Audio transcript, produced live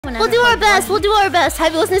We'll do our best. We'll do our best.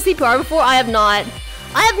 Have you listened to CPR before? I have not.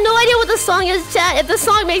 I have no idea what the song is, chat. If the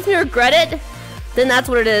song makes me regret it, then that's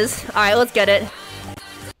what it is. Alright, let's get it.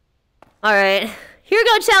 Alright. Here we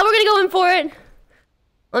go, chat. We're gonna go in for it.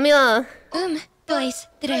 Let me, Is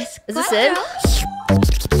this it?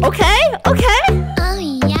 Okay, okay. Oh,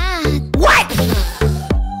 yeah. What?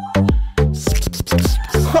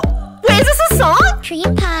 Wait, is this a song?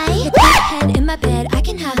 Cream pie. What? Head in my bed, I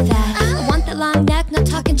can have that. I want that long neck, not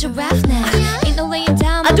talking giraffe neck. Ain't no laying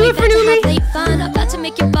down. I'll do it for Numi. Late fun. About to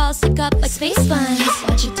make your balls stick up like space buns.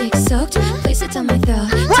 Want your dick soaked? Place it on my throat.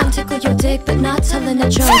 Don't tickle your dick, but not telling a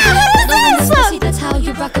joke. Pussy, that's how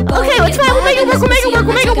you rock a boat. Okay, let's try. We'll make it work. We'll make it work.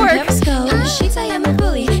 We'll make it work. In the sheets, I am a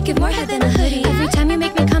bully. Give more head than a hoodie. Every time you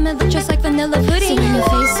make me come and look just like vanilla pudding. Sitting in your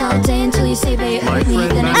face all day until you say, babe, hurt me.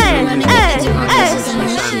 Then I turn around and get you all kisses in your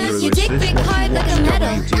cheeks. You dick big hard like a metal.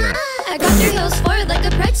 I got your heels forward like a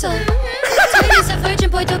pretzel. Today's a virgin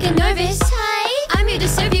boy, don't get nervous. I'm here to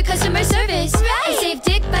serve you customer service. I save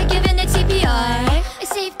dick by giving it CPR. I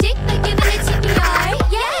save dick by giving it CPR.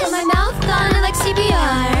 Yes. Put my mouth on it like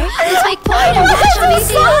CPR. Let's make porn and watch on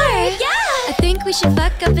VCR. Yeah. I think we should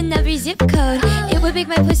fuck up in every zip code. It would make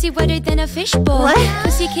my pussy wetter than a fishbowl. What?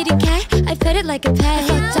 Pussy kitty cat, I fed it like a pet.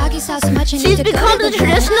 Fuck doggy sauce much and She's become the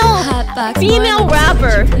traditional female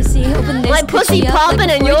rapper. Like pussy poppin'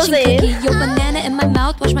 and yosing. Your banana in my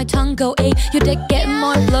mouth, watch my tongue go A. Your dick getting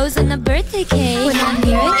more blows than a birthday cake. When I'm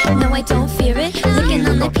near it, no I don't fear it. Looking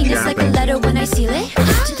on my penis like a letter when I seal it.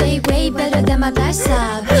 Today way better than my last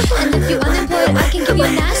job. And if you're unemployed, I can give you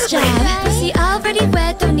a nice job. Pussy already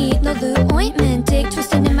wet, don't need no lube ointment. Dick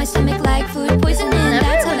twisting in my stomach like food poisoning.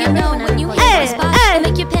 That's how you know when you hit my spot. You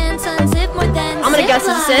make your pants unzip more than I'm gonna guess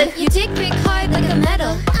this is it. You dick big hard like a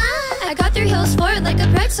metal. I got their heels forward like a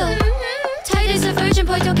pretzel. Tight as a virgin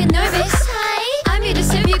boy, don't get nervous. I'm here to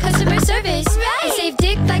serve you customer service. I save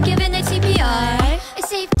dick by giving it CPR. I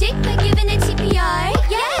save dick by giving it CPR.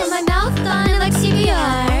 Yes. Put my mouth on it like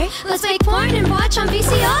CPR. Let's make porn and watch on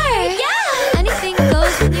VCR. Yeah. Anything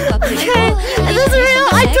goes when you up in my Okay, is this real?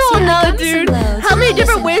 I don't know, dude. How many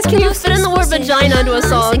different ways can you fit in the word vagina into a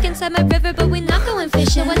song? Sick inside my river, but we're not going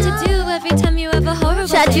fishing. What to do every time you have a horrible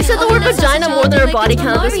Chat, you said the word vagina more than her body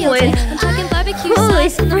count at this point. I'm talking barbecue Holy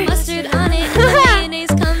sauce and the mustard on it. And the mayonnaise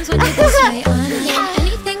comes when you go straight on it.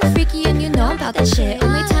 Anything freaky and you know about that shit.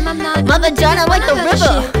 Only time I'm not My vagina like the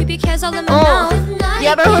river. Creepy cares all in my mouth. You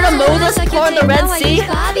ever heard of Moses pouring the Red Sea?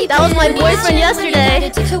 That was my boyfriend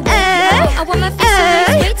yesterday. I want my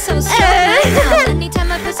face so strong. Anytime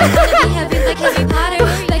my pussy's gonna be heavy like Harry Potter.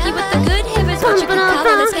 Becky with the good hair is what you can call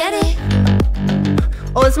it. Let's get it.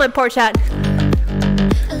 Oh, this is my part, chat.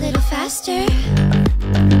 A little faster.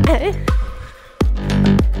 Eh?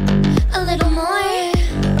 A little more.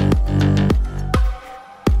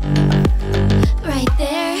 Right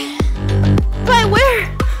there. Right where?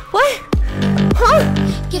 What? Huh?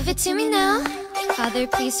 Give it to me now. Father,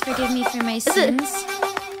 please forgive me for my it- sins.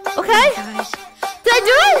 Okay. God. Did I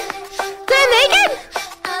do it? Did I make it?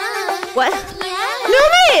 What?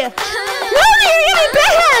 Numi! Numi, you're getting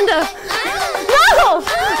banned! No!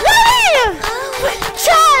 Numi!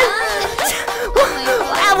 Chad!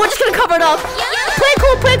 We're just gonna cover it up. Play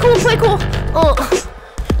cool, play cool, play cool.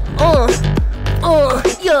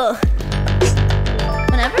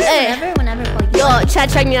 Yeah. Whenever. Yo, Chad,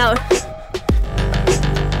 check me out.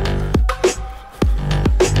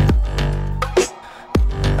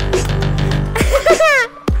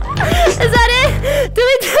 Is that it? Did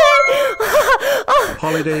we do it?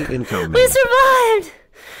 Holiday incoming. We survived!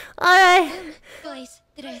 Alright.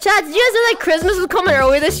 Chat, did you guys know that Christmas was coming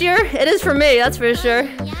early this year? It is for me, that's for sure.